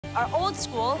Our old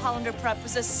school, Hollander Prep,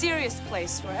 was a serious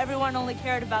place where everyone only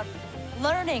cared about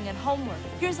learning and homework.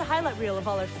 Here's a highlight reel of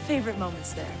all our favorite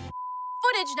moments there.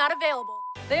 Footage not available.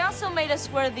 They also made us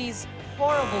wear these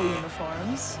horrible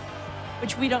uniforms,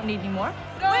 which we don't need anymore.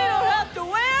 No. We don't have to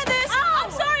wear this! Ow!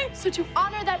 I'm sorry! So to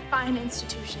honor that fine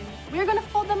institution, we're gonna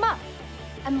fold them up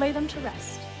and lay them to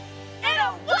rest. In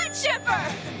a wood chipper!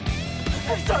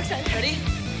 I'm so excited. Ready?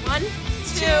 1, 2,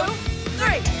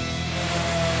 3.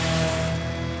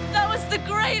 That was the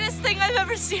greatest thing I've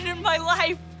ever seen in my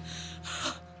life.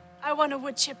 I want to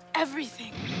wood chip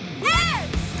everything. Yes!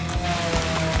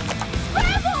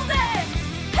 Scrambled eggs!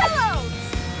 Pillows!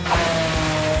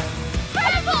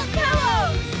 Scrambled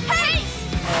pillows! Paint!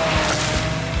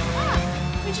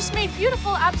 Ah, we just made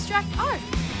beautiful abstract art.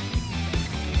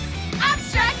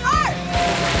 Abstract art!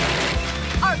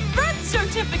 Our birth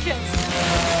certificates!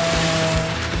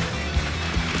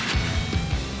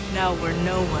 Now we're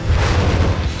no one.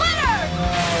 Glitter!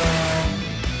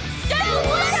 Still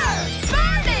glitter!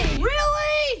 Burning!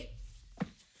 Really?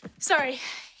 Sorry,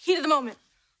 heat of the moment.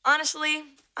 Honestly,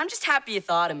 I'm just happy you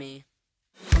thought of me.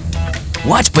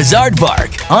 Watch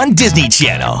Bizaardvark on Disney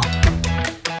Channel.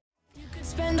 You could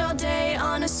spend all day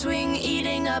on a swing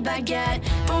eating a baguette,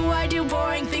 but why do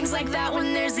boring things like that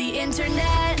when there's the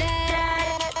internet?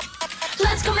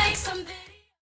 Let's go make some